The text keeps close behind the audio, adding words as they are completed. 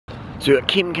So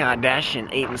Kim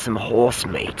Kardashian eating some horse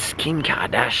meat. Kim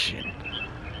Kardashian.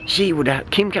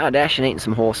 Kim Kardashian eating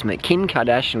some horse meat. Kim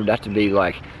Kardashian would have to be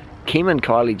like Kim and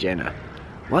Kylie Jenner.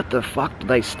 What the fuck do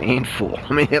they stand for?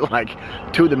 I mean, they're like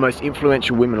two of the most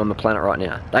influential women on the planet right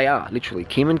now. They are, literally.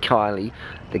 Kim and Kylie,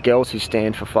 the girls who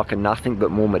stand for fucking nothing but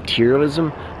more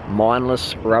materialism,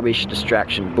 mindless, rubbish,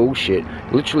 distraction, bullshit,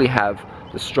 literally have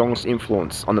the strongest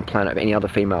influence on the planet of any other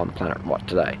female on the planet right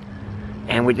today.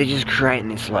 And they're just creating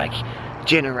this like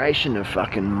generation of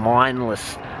fucking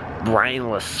mindless,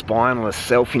 brainless, spineless,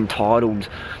 self-entitled,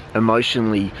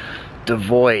 emotionally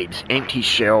devoid, empty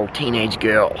shell teenage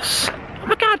girls. Oh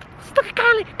my god, look at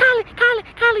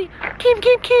Kylie,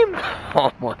 Kim.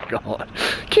 Oh my god.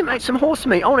 Kim ate some horse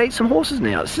meat. I want to eat some horses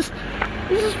now. This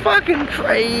is fucking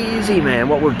crazy, man,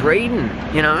 what we're breeding,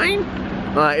 you know what I mean?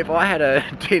 Like, if I had a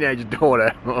teenage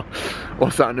daughter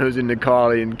or something who's into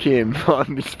Kylie and Kim,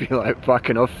 I'd just be like,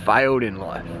 fucking, I've failed in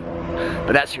life.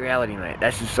 But that's reality, mate.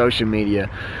 That's the social media.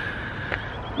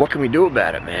 What can we do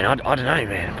about it, man? I don't know,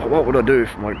 man. But what would I do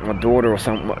for my daughter or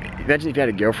something? Imagine if you had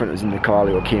a girlfriend that was into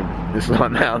Kylie or Kim. This is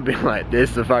like, man, I'd be like,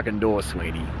 there's the fucking door,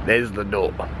 sweetie. There's the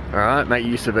door. Alright? Make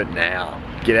use of it now.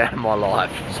 Get out of my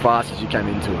life as fast as you came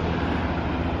into it.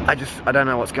 I don't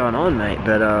know what's going on, mate.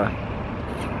 But,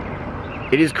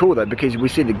 it is cool, though, because we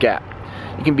see the gap.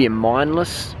 You can be a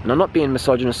mindless, and I'm not being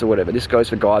misogynist or whatever, this goes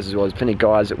for guys as well. There's plenty of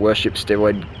guys that worship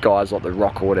steroid guys like The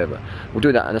Rock or whatever. We'll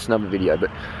do that in another video,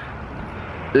 but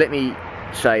let me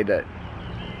say that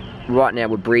right now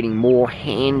we're breeding more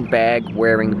handbag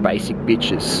wearing basic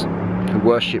bitches who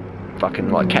worship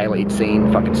fucking like Kayla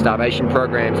Itzine, fucking starvation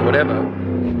programs or whatever,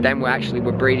 than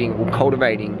we're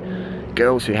cultivating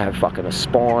girls who have fucking a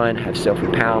spine, have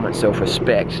self-empowerment,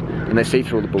 self-respect, and they see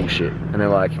through all the bullshit and they're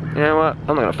like, you know what,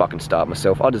 I'm not gonna fucking starve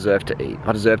myself. I deserve to eat.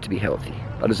 I deserve to be healthy.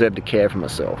 I deserve to care for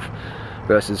myself.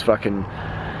 Versus fucking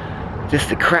just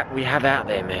the crap we have out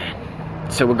there,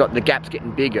 man. So we've got the gap's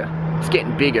getting bigger. It's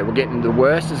getting bigger. We're getting the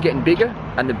worst is getting bigger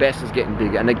and the best is getting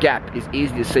bigger. And the gap is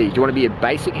easy to see. Do you want to be a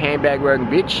basic handbag wearing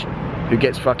bitch who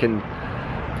gets fucking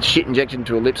shit injected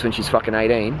into her lips when she's fucking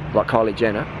 18, like Kylie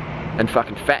Jenner, and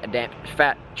fucking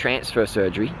fat transfer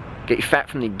surgery, get your fat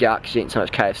from the gut because you eat so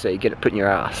much KFC, get it put in your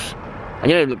ass,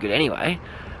 and you don't look good anyway?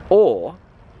 Or do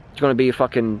you want to be a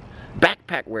fucking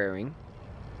backpack wearing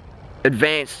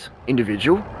advanced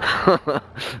individual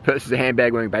versus a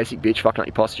handbag wearing basic bitch fucking up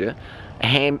your posture,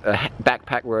 a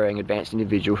backpack wearing advanced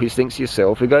individual who thinks to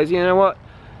yourself, who goes, you know what,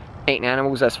 eating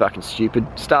animals, that's fucking stupid,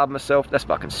 starving myself, that's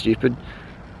fucking stupid,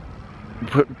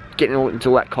 getting all into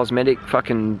all that cosmetic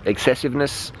fucking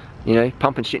excessiveness, you know,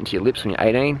 pumping shit into your lips when you're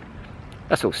 18,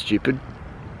 that's all stupid.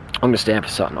 I'm gonna stand for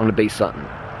something, I'm gonna be something,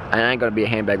 and I ain't gonna be a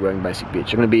handbag wearing basic bitch.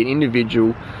 I'm gonna be an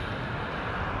individual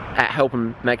at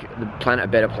helping make the planet a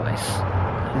better place.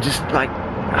 Just like,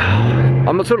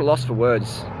 I'm sort of lost for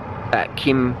words at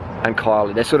Kim and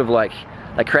Kylie. They're sort of like,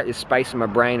 they create this space in my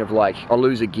brain of like, I'll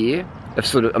lose a gear.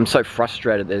 I'm so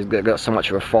frustrated they've got so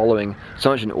much of a following, so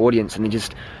much of an audience, and they're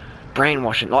just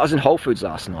brainwashing. Like, I was in Whole Foods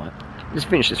last night. Just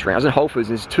finished this round. I was in Whole Foods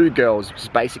and there's two girls,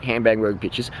 just basic handbag wearing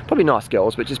bitches, probably nice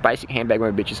girls, but just basic handbag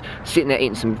wearing bitches, sitting there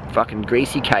eating some fucking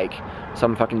greasy cake,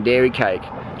 some fucking dairy cake,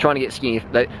 trying to get skinny.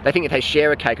 They think if they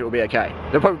share a cake it'll be okay.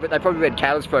 They probably read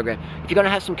Kayla's program. If you're gonna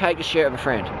have some cake, just share it with a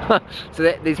friend. So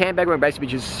these handbag wearing basic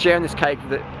bitches sharing this cake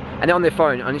and they're on their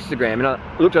phone on Instagram, and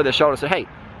I looked over their shoulder and said, hey,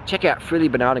 check out Frilly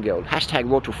Banana Girl,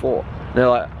 hashtag Raw Till 4. And they're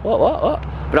like, what?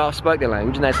 But I spoke their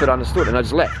language and they sort of understood, and I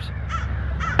just left.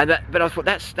 But I thought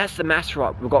that's the mass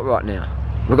right we've got right now.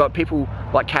 We've got people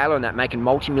like Kayla and that making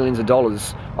multi-millions of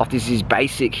dollars off these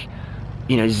basic,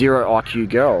 you know, zero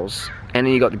IQ girls. And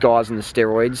then you got the guys on the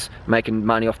steroids making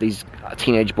money off these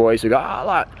teenage boys who go, oh,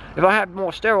 like, if I have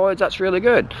more steroids, that's really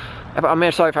good. If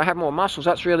I have more muscles,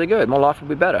 that's really good. My life will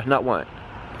be better. No, it won't.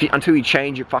 Until you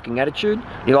change your fucking attitude,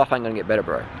 your life ain't gonna get better,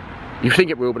 bro. You think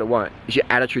it will, but it won't. It's your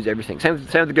attitude's everything. Same with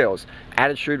the girls.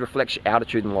 Attitude reflects your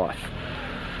attitude in life.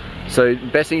 So the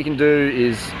best thing you can do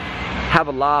is have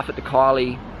a laugh at the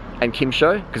Kylie and Kim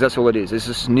show, because that's all it is. It's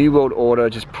this new world order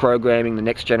just programming the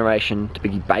next generation to be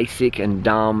basic and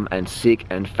dumb and sick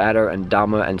and fatter and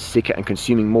dumber and sicker and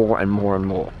consuming more and more and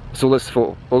more. That's all it's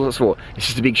for. It's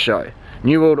just a big show.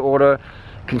 New world order,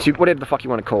 whatever the fuck you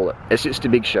want to call it. It's just a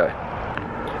big show.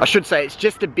 I should say it's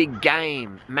just a big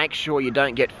game. Make sure you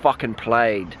don't get fucking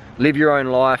played. Live your own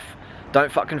life. Don't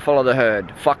fucking follow the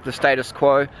herd. Fuck the status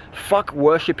quo. Fuck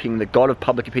worshipping the god of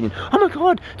public opinion. Oh my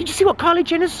god, did you see what Kylie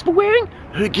Jenner's wearing?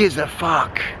 Who gives a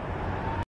fuck?